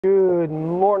Good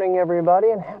morning, everybody,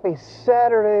 and happy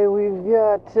Saturday. We've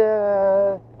got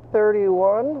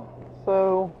 31,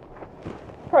 so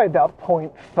probably about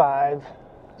 0.5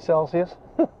 Celsius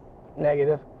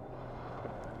negative.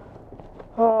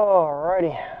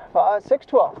 Alrighty,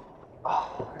 6:12.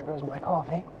 Oh, there goes my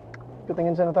coffee. Good thing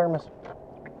it's in a thermos.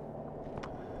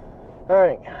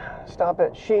 Alright, stop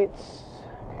at Sheets.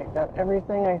 Okay, got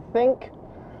everything, I think.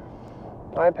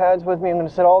 iPad's with me. I'm going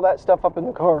to set all that stuff up in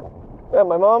the car at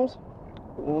my mom's.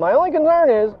 My only concern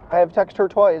is I have texted her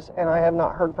twice and I have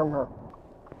not heard from her.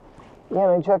 Again,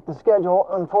 I checked the schedule.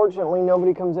 Unfortunately,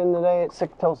 nobody comes in today at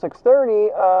 6 till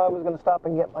 6:30. I was going to stop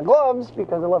and get my gloves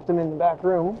because I left them in the back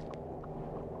room.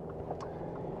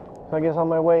 So I guess on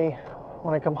my way,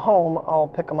 when I come home, I'll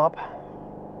pick them up.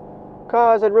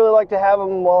 Because I'd really like to have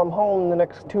them while I'm home the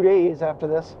next 2 days after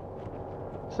this.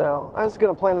 So I was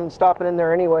going to plan on stopping in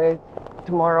there anyway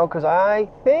tomorrow because I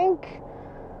think,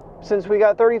 since we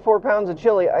got 34 pounds of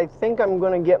chili, I think I'm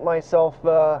going to get myself,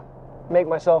 make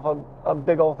myself a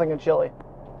big old thing of chili.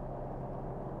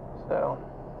 So,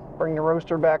 bring the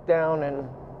roaster back down and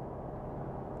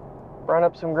run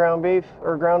up some ground beef,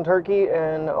 or ground turkey,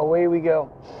 and away we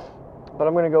go. But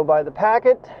I'm going to go buy the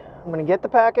packet. I'm going to get the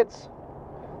packets.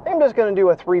 I think I'm just going to do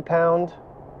a 3-pound.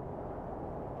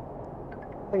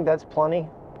 I think that's plenty.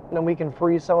 And then we can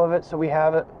freeze some of it so we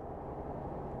have it,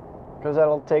 because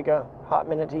that'll take a hot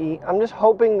minute to eat. I'm just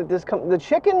hoping that the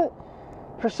chicken,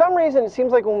 for some reason, it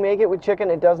seems like when we make it with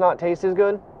chicken, it does not taste as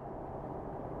good.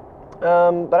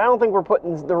 But I don't think we're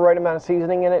putting the right amount of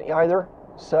seasoning in it either.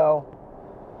 So,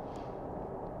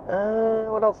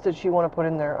 what else did she want to put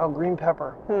in there? Oh, green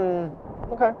pepper.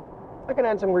 Okay. I can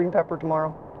add some green pepper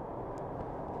tomorrow.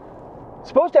 It's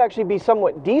supposed to actually be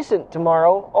somewhat decent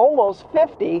tomorrow, almost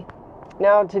 50.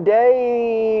 Now,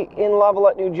 today in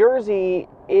Lavallette, New Jersey,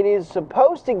 it is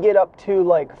supposed to get up to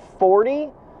like 40,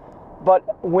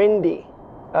 but windy.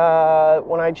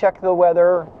 When I check the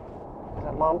weather, is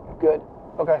that Mom? Good.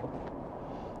 Okay.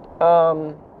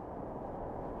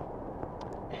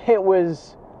 It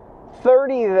was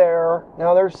 30 there.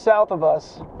 Now they're south of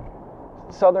us,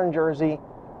 southern Jersey,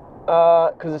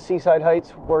 because of Seaside Heights,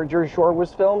 where Jersey Shore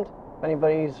was filmed. If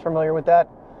anybody's familiar with that.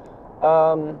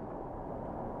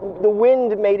 The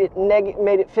wind made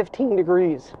it 15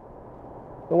 degrees.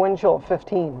 The wind chill of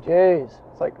 15. Jeez.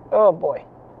 It's like, oh boy.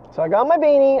 So I got my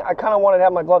beanie. I kind of wanted to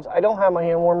have my gloves. I don't have my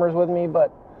hand warmers with me,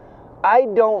 but I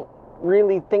don't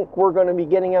really think we're going to be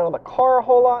getting out of the car a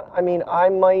whole lot. I mean, I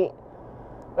might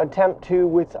attempt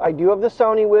to I do have the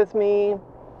Sony with me.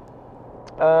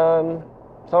 So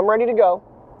I'm ready to go.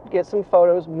 Get some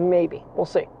photos, maybe. We'll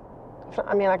see.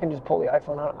 I mean, I can just pull the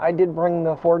iPhone out. I did bring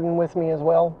the Forden with me as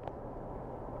well.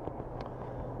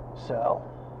 So,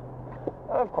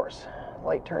 of course,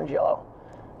 light turns yellow.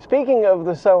 Speaking of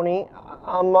the Sony,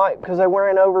 because I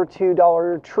went over to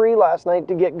Dollar Tree last night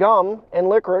to get gum and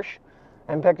licorice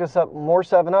and picked us up more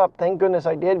 7-Up. Thank goodness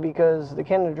I did, because the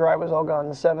Canada Dry was all gone.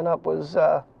 The 7-Up was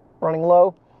running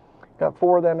low. Got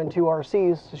 4 of them and 2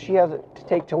 RCs, so she has it to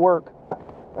take to work.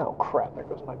 Oh crap, there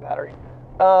goes my battery.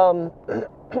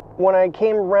 When I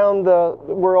came around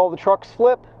where all the trucks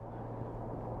flip,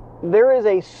 there is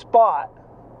a spot,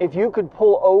 if you could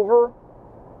pull over,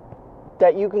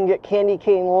 that you can get Candy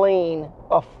Cane Lane,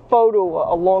 a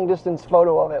long distance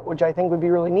photo of it, which I think would be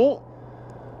really neat.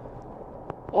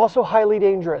 Also highly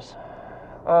dangerous.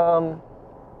 Now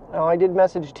I did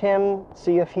message Tim,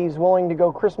 see if he's willing to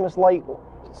go Christmas light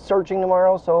searching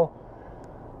tomorrow, so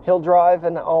he'll drive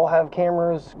and I'll have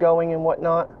cameras going and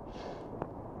whatnot.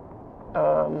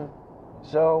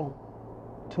 So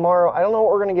tomorrow, I don't know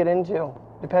what we're going to get into,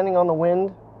 depending on the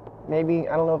wind. Maybe,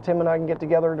 I don't know if Tim and I can get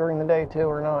together during the day too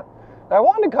or not. I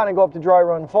wanted to kind of go up to Dry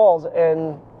Run Falls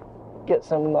and get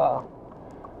some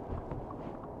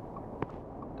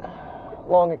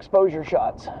long exposure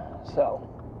shots. So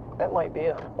that might be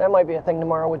a thing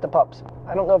tomorrow with the pups.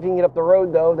 I don't know if you can get up the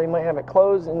road though. They might have it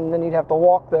closed and then you'd have to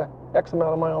walk the X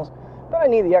amount of miles. But I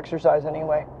need the exercise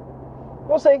anyway.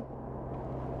 We'll see.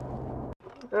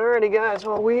 Alrighty guys,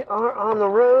 well we are on the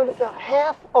road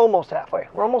about almost halfway.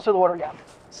 We're almost to the water gap.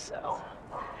 So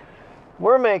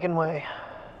we're making way.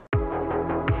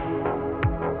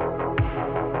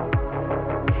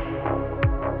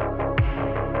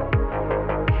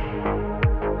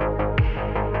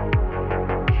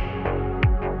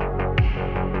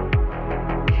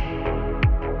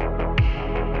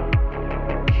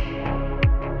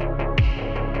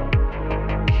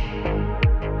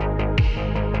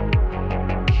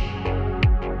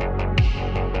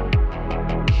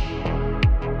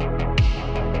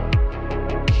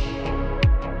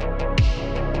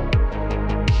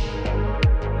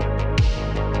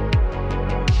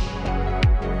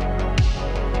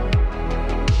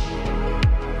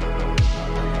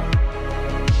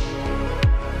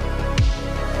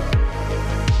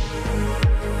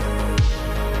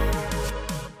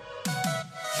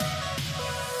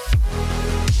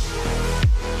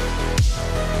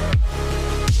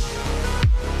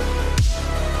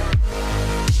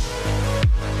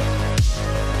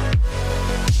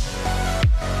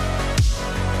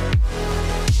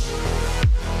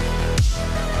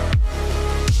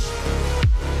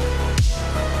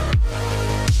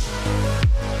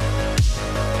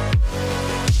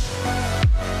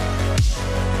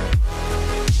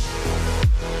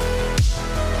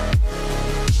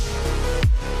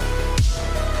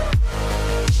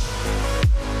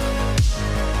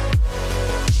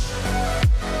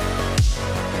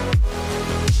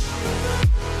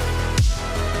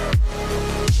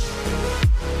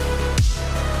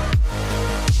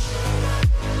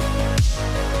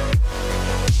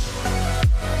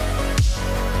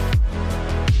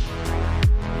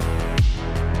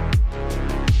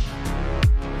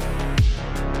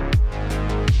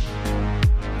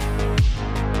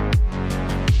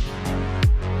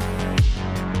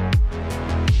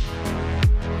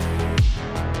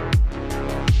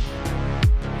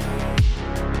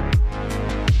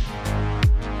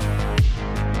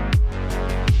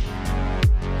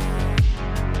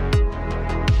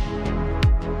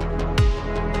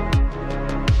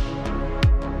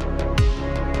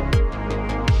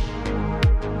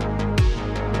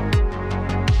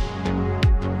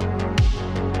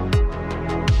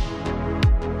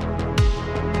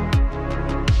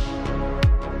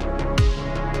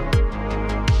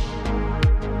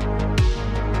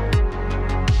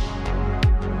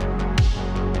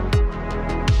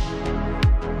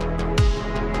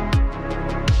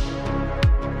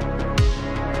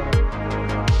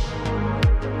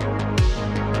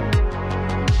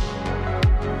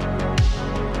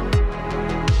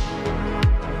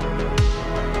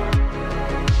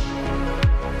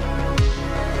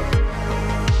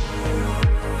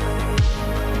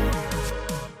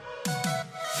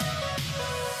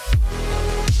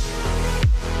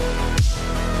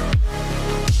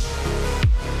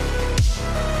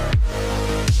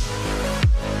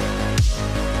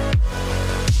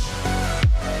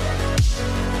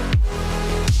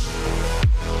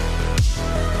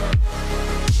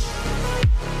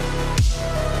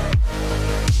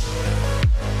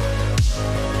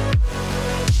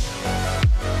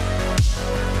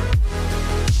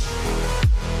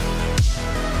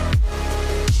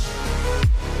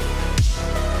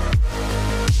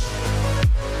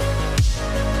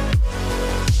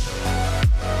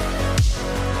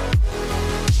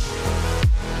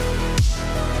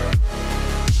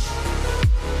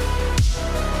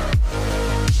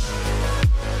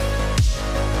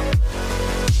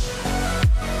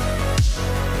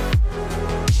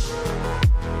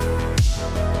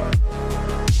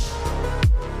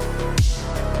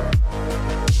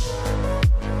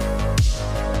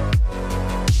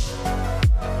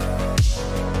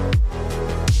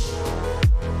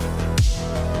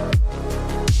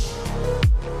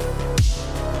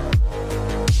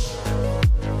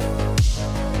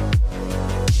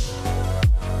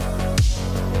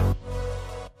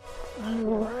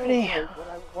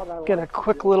 Get a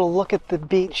quick little look at the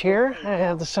beach here. I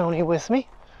have the Sony with me.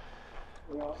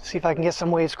 See if I can get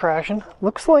some waves crashing.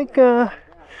 Looks like I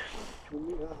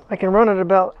can run at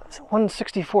about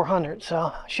 16400, so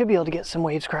I should be able to get some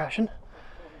waves crashing.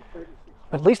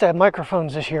 But at least I have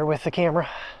microphones this year with the camera,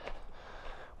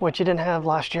 which you didn't have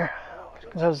last year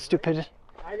because I was stupid.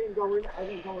 I didn't go in the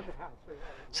house.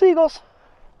 Seagulls.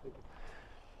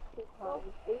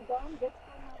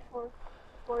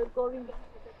 For going down to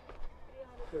the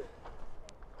 300.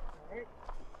 Alright.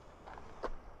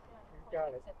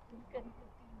 Got it.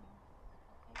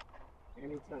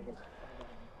 Anytime.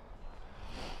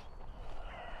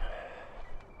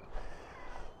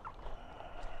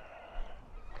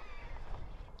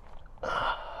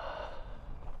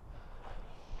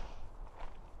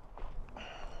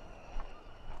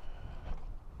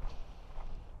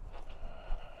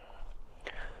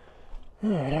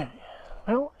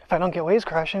 Well, if I don't get waves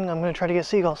crashing, I'm going to try to get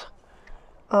seagulls.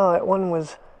 Oh, that one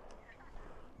was...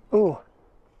 Ooh.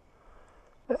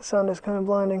 That sound is kind of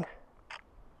blinding.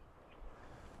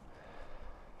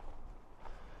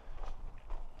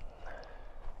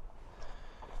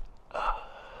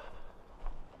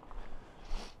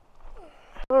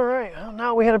 Alright, well,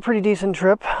 now we had a pretty decent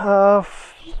trip. 4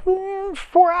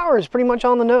 hours, pretty much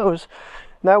on the nose.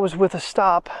 That was with a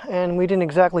stop, and we didn't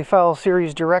exactly follow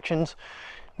series directions.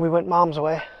 We went mom's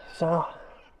way, so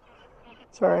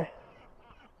sorry.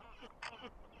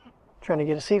 Trying to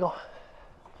get a seagull.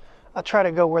 I'll try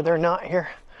to go where they're not here.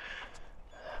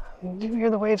 I do hear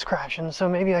the waves crashing, so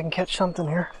maybe I can catch something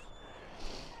here.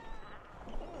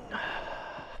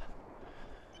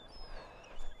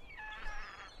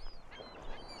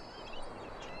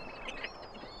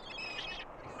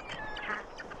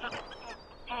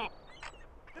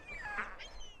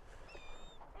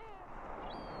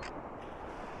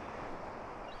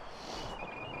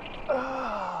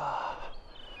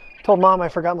 Told Mom I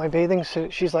forgot my bathing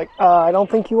suit. She's like, I don't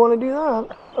think you want to do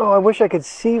that. Oh, I wish I could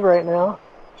see right now.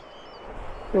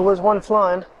 There was one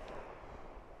flying.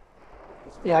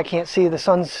 Yeah, I can't see. The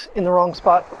sun's in the wrong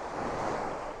spot.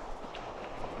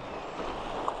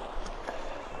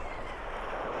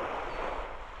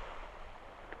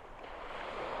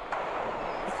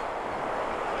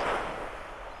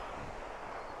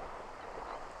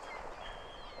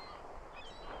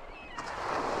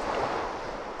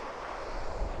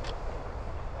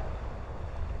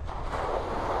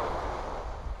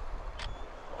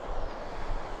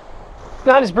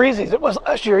 Not as breezy as it was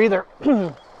last year either.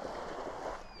 Not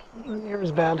near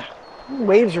as bad.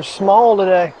 Waves are small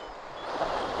today.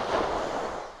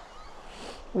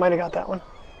 Might have got that one.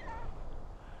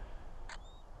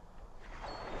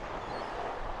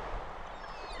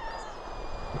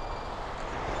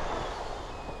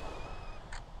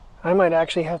 I might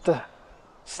actually have to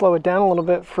slow it down a little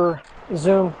bit for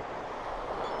zoom.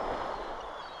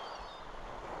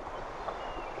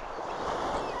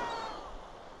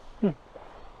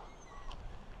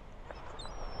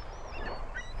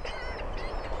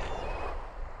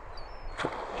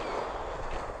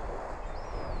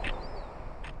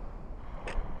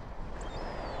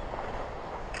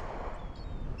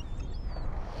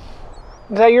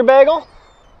 Is that your bagel?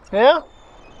 Yeah?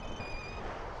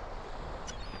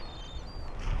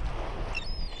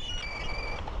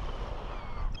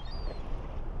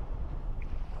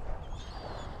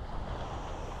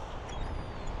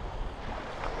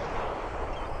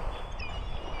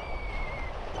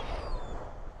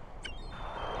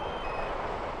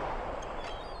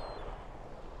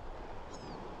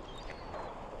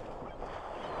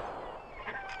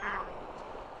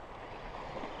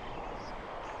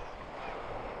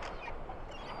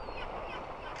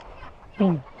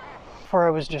 Before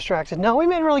I was distracted. No, we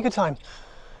made a really good time.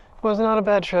 It was not a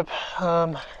bad trip.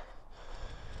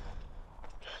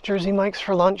 Jersey Mike's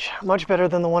for lunch, much better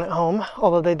than the one at home.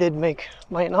 Although they did make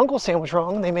my aunt and uncle's sandwich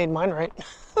wrong, they made mine right.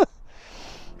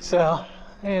 So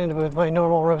I ended up with my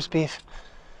normal roast beef.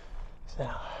 So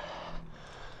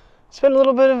spend a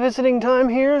little bit of visiting time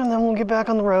here, and then we'll get back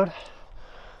on the road.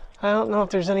 I don't know if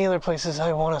there's any other places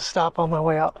I want to stop on my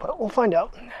way out, but we'll find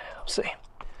out. We'll see.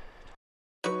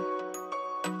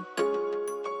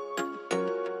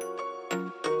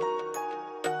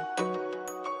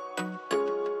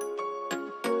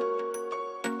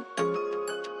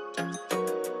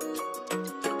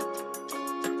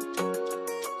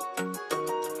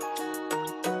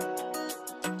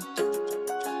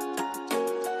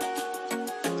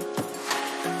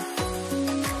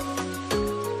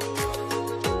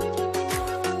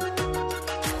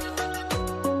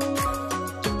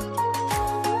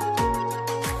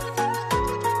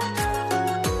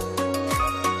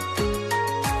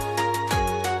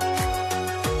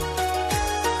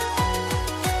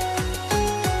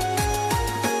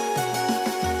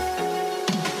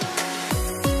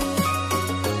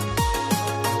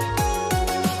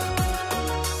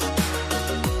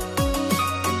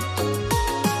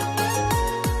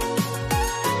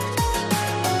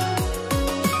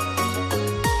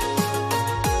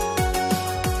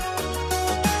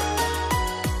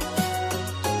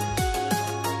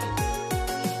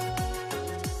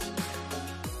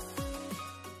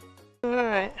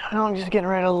 I'm just getting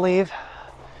ready to leave.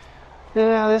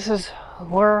 Yeah, this is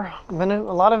where a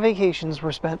lot of vacations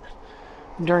were spent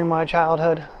during my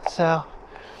childhood. So,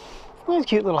 it's a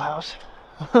cute little house.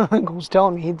 Uncle's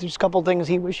telling me there's a couple things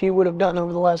he wish he would have done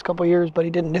over the last couple years, but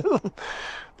he didn't do.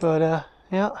 But,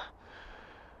 yeah.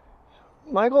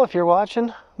 Michael, if you're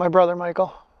watching, my brother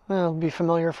Michael, it'll be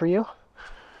familiar for you.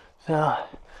 So,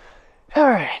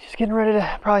 alright, just getting ready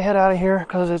to probably head out of here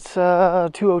because it's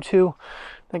 2:02.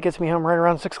 That gets me home right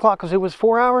around 6 o'clock because it was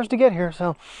 4 hours to get here.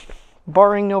 So,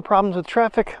 barring no problems with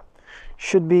traffic,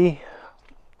 should be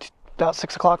about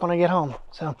 6 o'clock when I get home.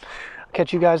 So, I'll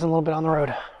catch you guys in a little bit on the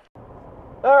road.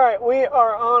 Alright, we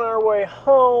are on our way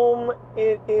home.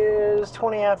 It is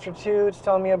 20 after 2. It's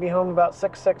telling me I'll be home about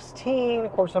 6:16.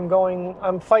 Of course,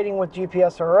 I'm fighting with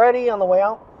GPS already on the way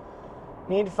out.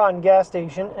 Need to find a gas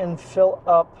station and fill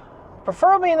up.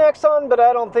 Preferably an Exxon, but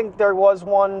I don't think there was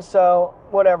one, so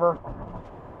whatever.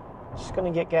 Just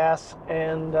gonna get gas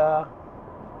and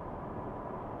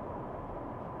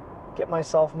get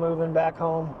myself moving back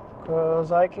home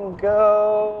because I can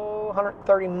go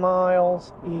 130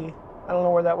 miles. I don't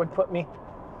know where that would put me.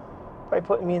 Probably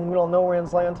putting me in the middle of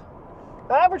nowhere's land.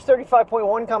 I average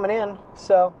 35.1 coming in,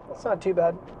 so that's not too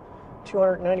bad.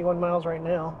 291 miles right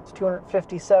now. It's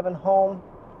 257 home.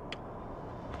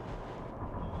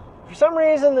 For some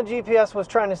reason, the GPS was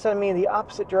trying to send me the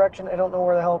opposite direction. I don't know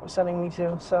where the hell it was sending me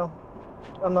to, so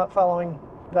I'm not following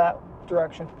that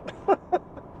direction.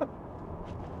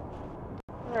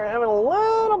 Alright, having a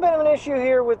little bit of an issue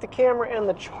here with the camera and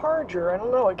the charger. I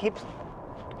don't know, it keeps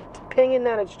pinging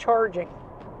that it's charging.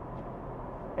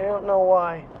 I don't know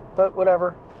why, but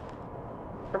whatever.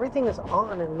 Everything is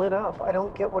on and lit up. I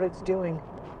don't get what it's doing.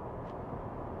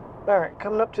 Alright,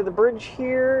 coming up to the bridge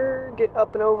here, get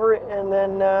up and over it, and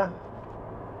then, I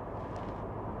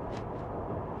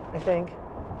think.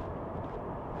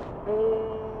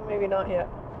 Maybe not yet.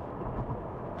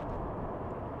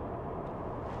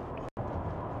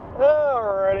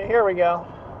 Alrighty, here we go.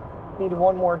 Need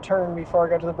one more turn before I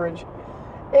get to the bridge.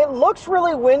 It looks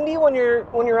really windy when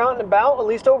you're out and about. At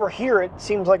least over here, it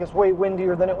seems like it's way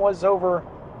windier than it was over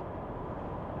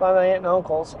by my aunt and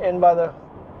uncle's and by the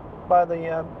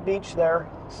beach there.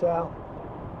 So,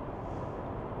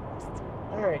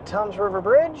 all right, Tom's River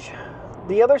Bridge.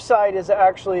 The other side is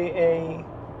actually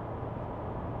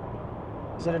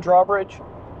is it a drawbridge?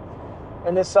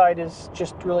 And this side is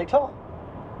just really tall.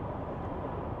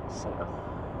 So,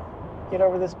 get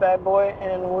over this bad boy,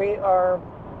 and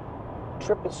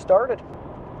trip is started.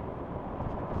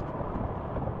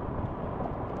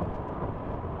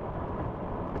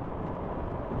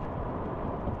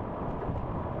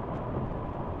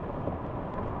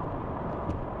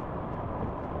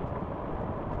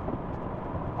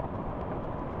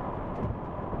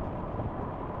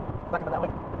 Not coming that way.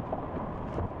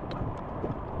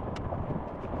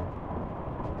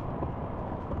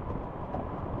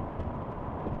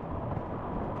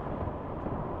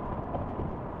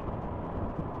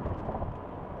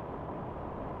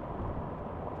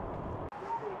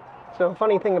 So,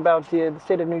 funny thing about the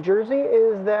state of New Jersey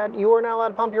is that you are not allowed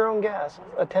to pump your own gas.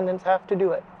 Attendants have to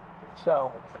do it.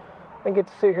 So, I get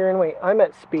to sit here and wait. I'm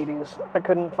at Speedy's. I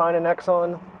couldn't find an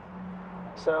Exxon.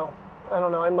 So, I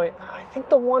don't know. I think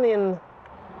the one in,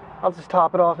 I'll just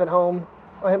top it off at home.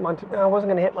 I wasn't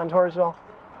going to hit Montorsville.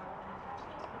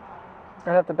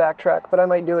 I'd have to backtrack, but I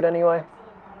might do it anyway.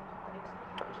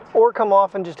 Or come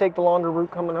off and just take the longer route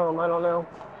coming home. I don't know.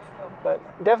 But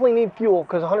definitely need fuel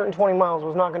because 120 miles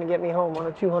was not going to get me home on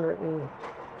a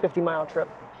 250 mile trip.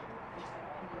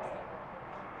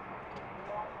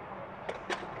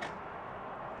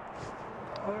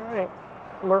 All right,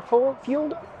 we're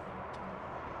fueled.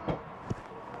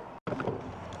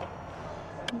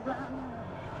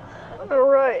 All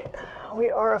right,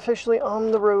 we are officially on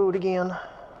the road again.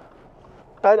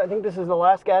 I think this is the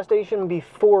last gas station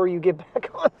before you get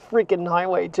back on the freaking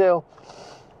highway too.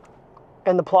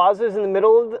 And the plaza's in the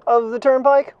middle of the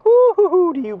turnpike.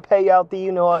 Woo-hoo-hoo, do you pay out the,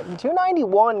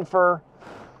 $291 for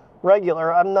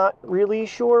regular. I'm not really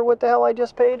sure what the hell I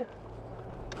just paid.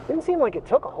 Didn't seem like it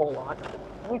took a whole lot. It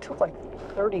only took like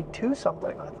 32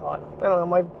 something, I thought. I don't know,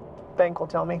 my bank will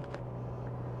tell me.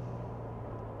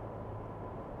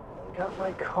 Got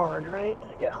my card, right?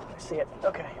 Yeah, I see it.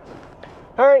 Okay.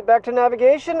 All right, back to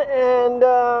navigation and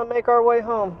make our way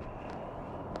home.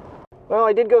 Well,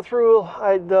 I did go through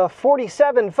the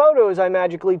 47 photos I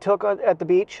magically took at the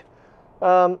beach.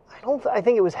 I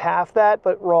think it was half that,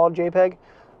 but raw JPEG,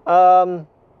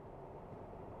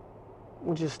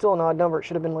 which is still an odd number. It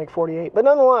should have been like 48, but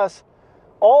nonetheless,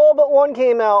 all but one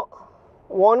came out.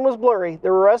 One was blurry.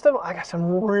 The rest of them, I got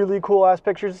some really cool ass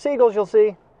pictures of seagulls. You'll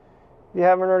see, If you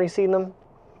haven't already seen them,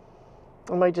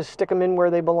 I might just stick them in where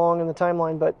they belong in the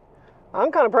timeline, but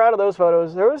I'm kind of proud of those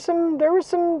photos. There was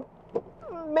some,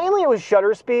 mainly it was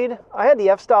shutter speed. I had the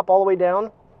f-stop all the way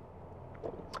down.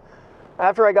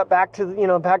 After I got back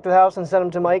to, back to the house and sent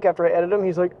them to Mike after I edited them,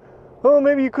 he's like, oh,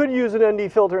 maybe you could use an ND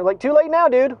filter. Like, too late now,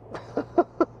 dude.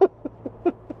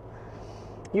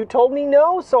 You told me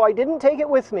no, so I didn't take it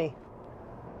with me.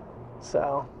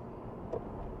 So,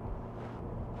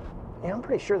 yeah, I'm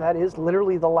pretty sure that is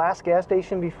literally the last gas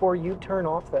station before you turn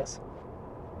off this.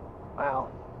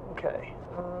 Wow. Okay.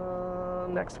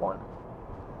 Next one.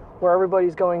 Where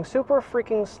everybody's going super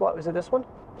freaking slow. Is it this one?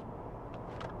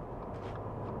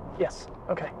 Yes.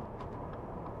 Okay.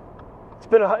 It's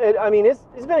been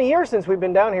it's been a year since we've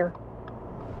been down here.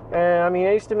 And I mean,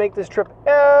 I used to make this trip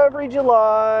every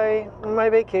July on my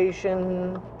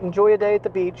vacation, enjoy a day at the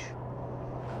beach.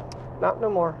 Not no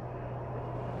more.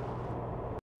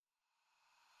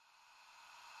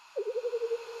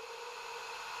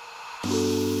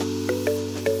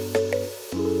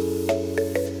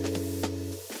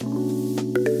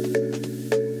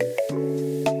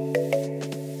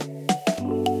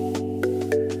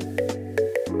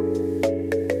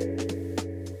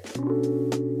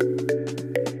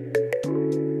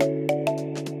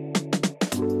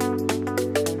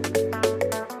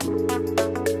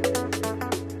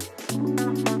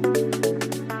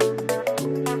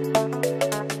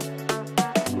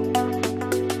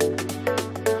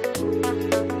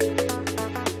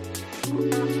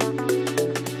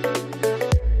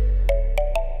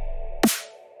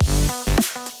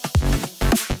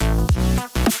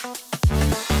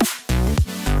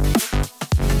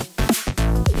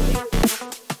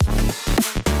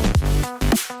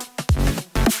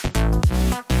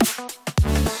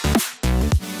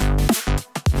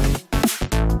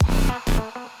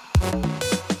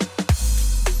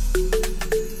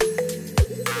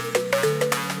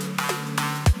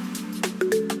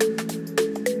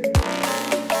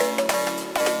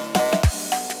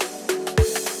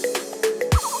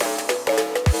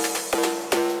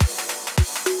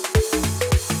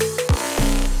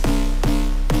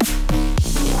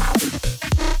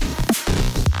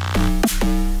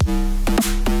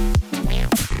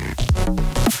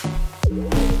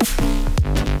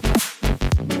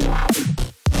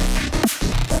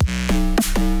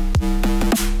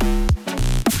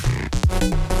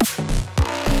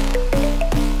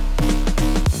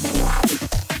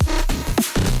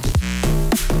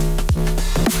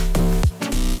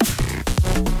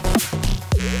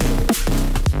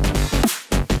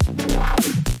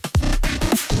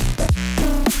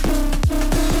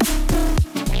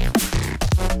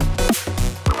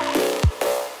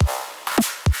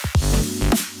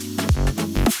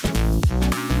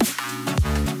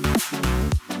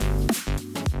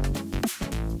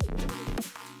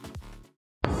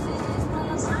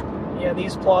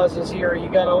 These plazas here you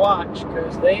gotta watch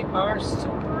because they are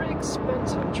super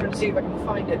expensive. I'm trying to see if I can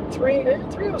find it.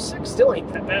 306 still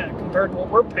ain't that bad compared to what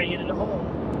we're paying at home.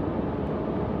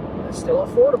 That's still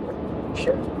affordable,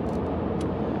 sure.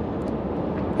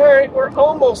 All right, we're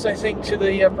almost, I think, to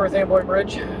the Perth Amboy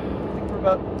Bridge. I think we're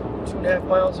about 2.5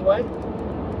 miles away,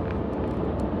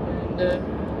 and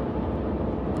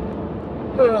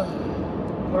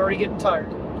I'm already getting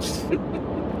tired.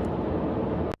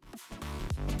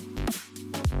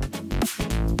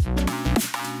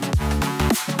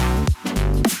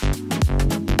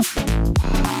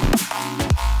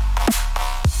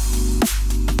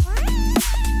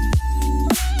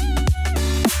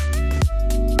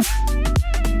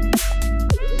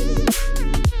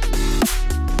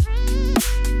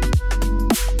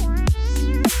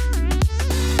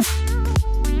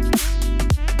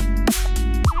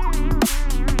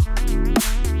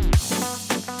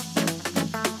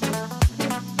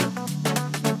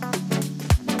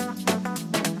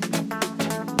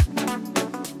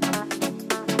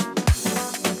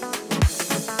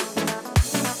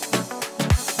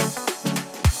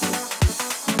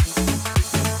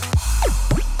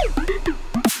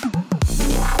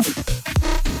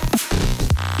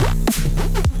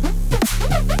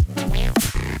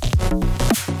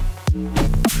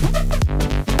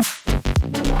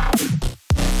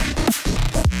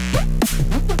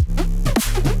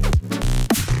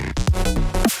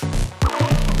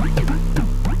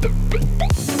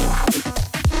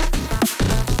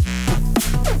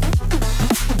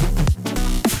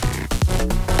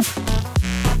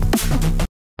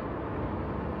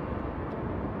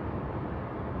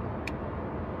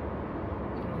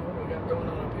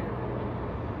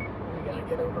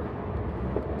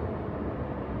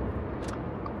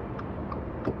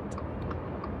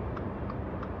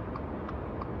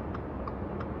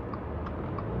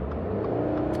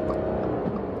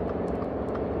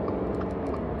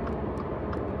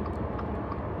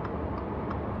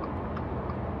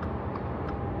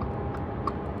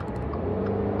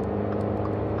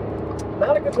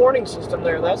 a good warning system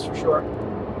there, that's for sure.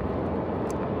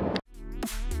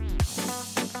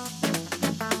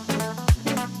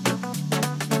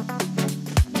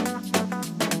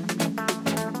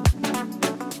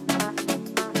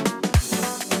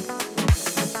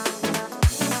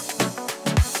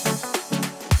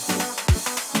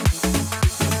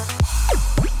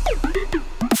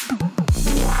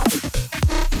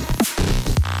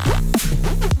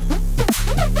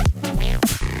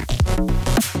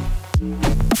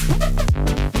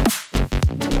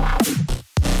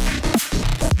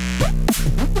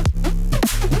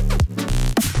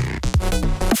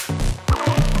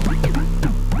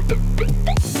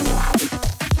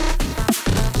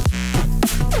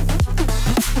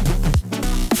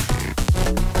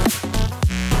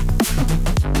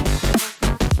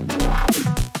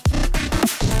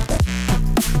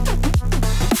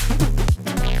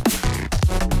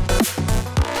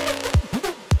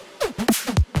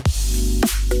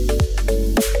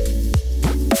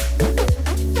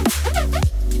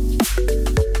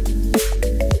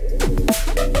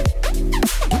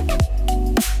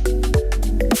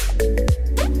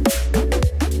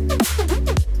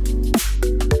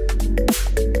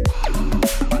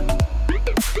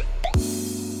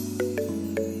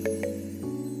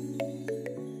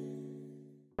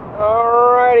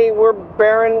 We're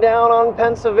bearing down on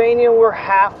Pennsylvania. We're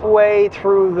halfway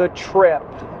through the trip.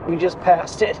 We just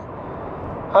passed it.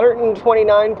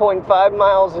 129.5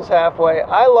 miles is halfway.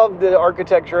 I love the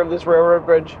architecture of this railroad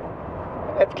bridge.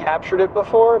 I've captured it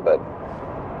before, but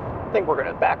I think we're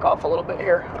going to back off a little bit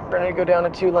here. We're going to go down to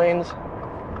 2 lanes.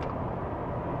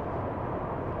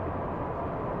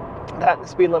 That and the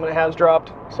speed limit has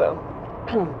dropped, so.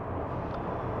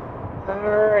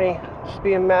 Alrighty, just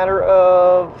be a matter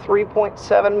of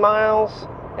 3.7 miles,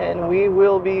 and we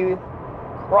will be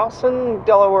crossing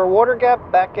Delaware Water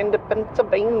Gap back into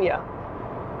Pennsylvania.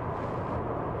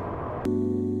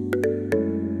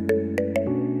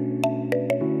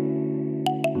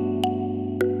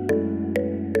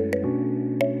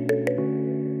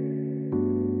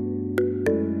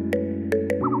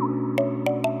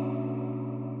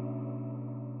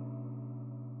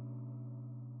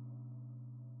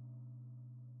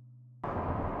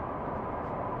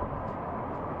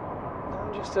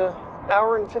 Just an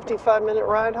hour and 55-minute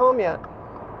ride home yet.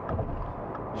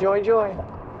 Joy, joy.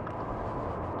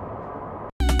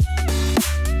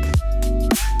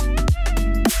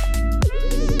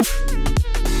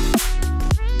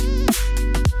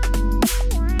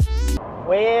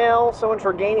 Well, so much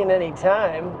for gaining any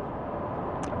time.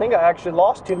 I think I actually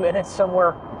lost 2 minutes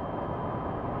somewhere.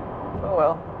 Oh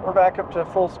well, we're back up to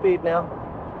full speed now.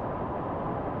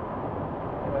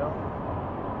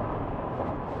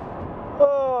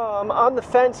 I'm on the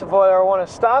fence of whether I want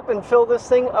to stop and fill this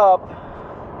thing up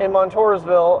in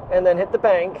Montoursville and then hit the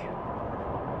bank,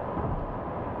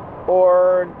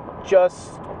 or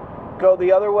just go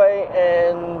the other way,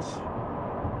 and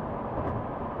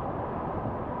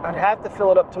I'd have to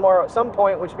fill it up tomorrow at some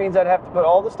point, which means I'd have to put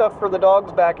all the stuff for the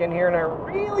dogs back in here, and I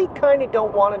really kind of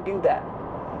don't want to do that,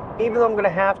 even though I'm going to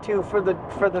have to for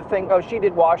the thing. Oh, she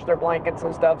did wash their blankets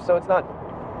and stuff, so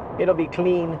it'll be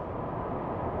clean.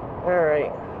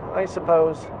 Alright, I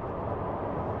suppose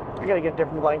I gotta get a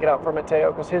different blanket out for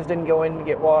Mateo because his didn't go in to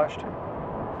get washed.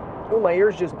 Oh, my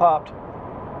ears just popped.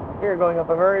 We're going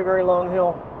up a very, very long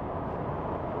hill.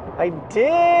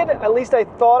 At least I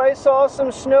thought I saw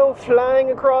some snow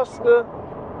flying across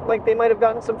like they might have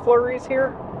gotten some flurries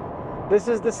here. This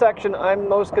is the section I'm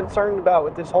most concerned about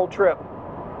with this whole trip,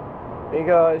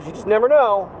 because you just never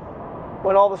know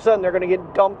when all of a sudden they're gonna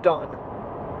get dumped on.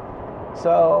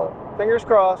 So, fingers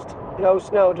crossed, no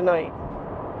snow tonight.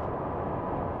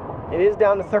 It is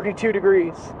down to 32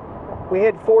 degrees. We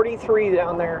had 43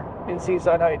 down there in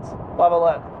Seaside Heights,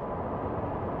 Lavalette.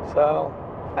 So,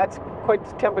 that's quite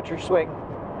the temperature swing.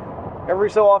 Every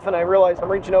so often I realize I'm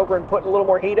reaching over and putting a little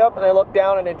more heat up, and I look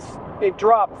down and it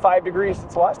dropped 5 degrees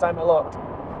since the last time I looked.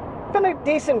 It's been a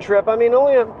decent trip. I mean,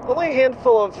 only a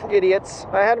handful of idiots.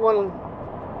 I had one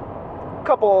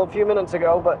a few minutes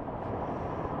ago, but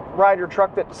rider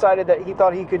truck that decided that he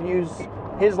thought he could use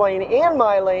his lane and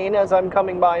my lane as I'm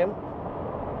coming by him,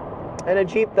 and a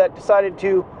Jeep that decided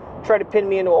to try to pin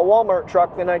me into a Walmart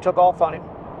truck. Then I took off on him.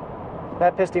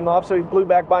 That pissed him off, so he blew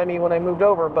back by me when I moved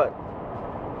over. But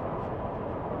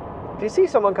if you see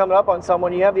someone coming up on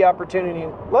someone, you have the opportunity.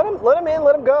 Let them in,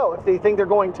 let them go if they think they're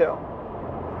going to.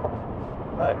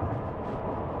 But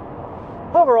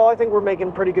overall, I think we're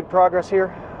making pretty good progress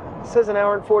here. It says an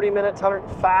hour and 40 minutes,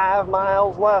 105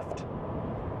 miles left.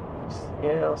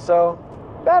 You know, so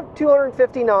about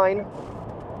 259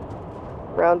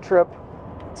 round trip.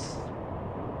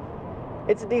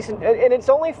 It's a decent, and it's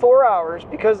only 4 hours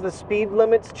because the speed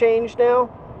limit's changed now.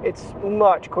 It's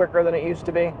much quicker than it used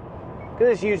to be.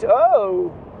 Because it's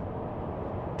oh,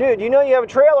 dude, you know you have a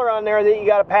trailer on there that you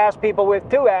got to pass people with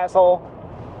too, asshole.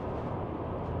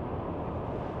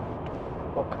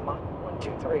 Oh, come on. 1,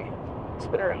 2, 3.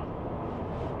 Spin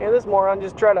around. Yeah, this moron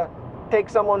just tried to take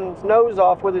someone's nose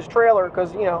off with his trailer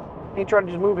because, you know, he tried to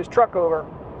just move his truck over.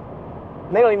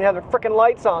 And they don't even have their freaking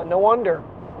lights on. No wonder.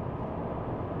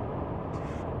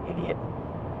 Idiot.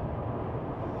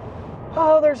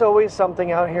 Oh, there's always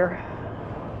something out here.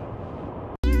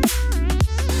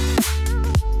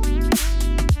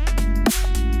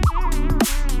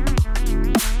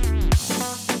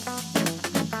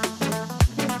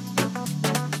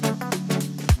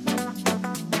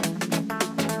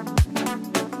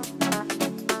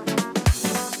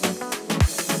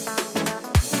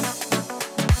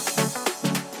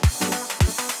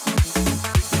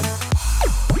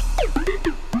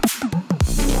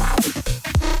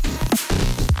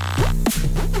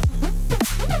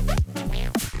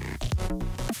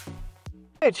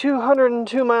 Okay,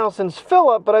 202 miles since fill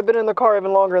up, but I've been in the car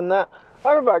even longer than that. I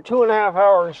have about 2.5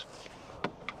 hours,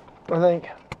 I think.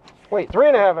 Wait,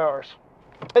 3.5 hours.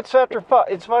 It's after 5.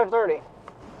 It's 5:30.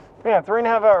 Yeah,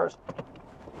 3.5 hours.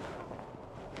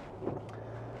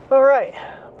 All right,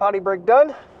 potty break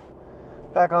done.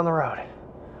 Back on the road.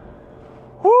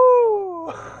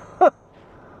 Woo!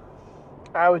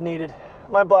 I was needed.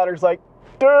 My bladder's like,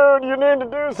 dude, you need to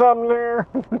do something here.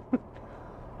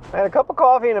 I had a cup of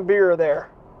coffee and a beer there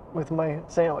with my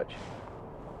sandwich.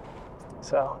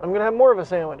 So I'm gonna have more of a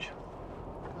sandwich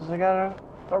because I got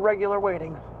a regular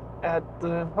waiting at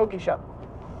the Hokie shop.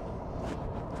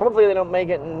 Hopefully they don't make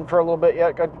it for a little bit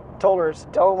yet. I told her,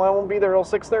 tell them I won't be there till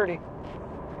 6:30.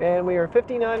 And we are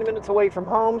 59 minutes away from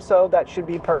home, so that should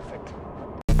be perfect.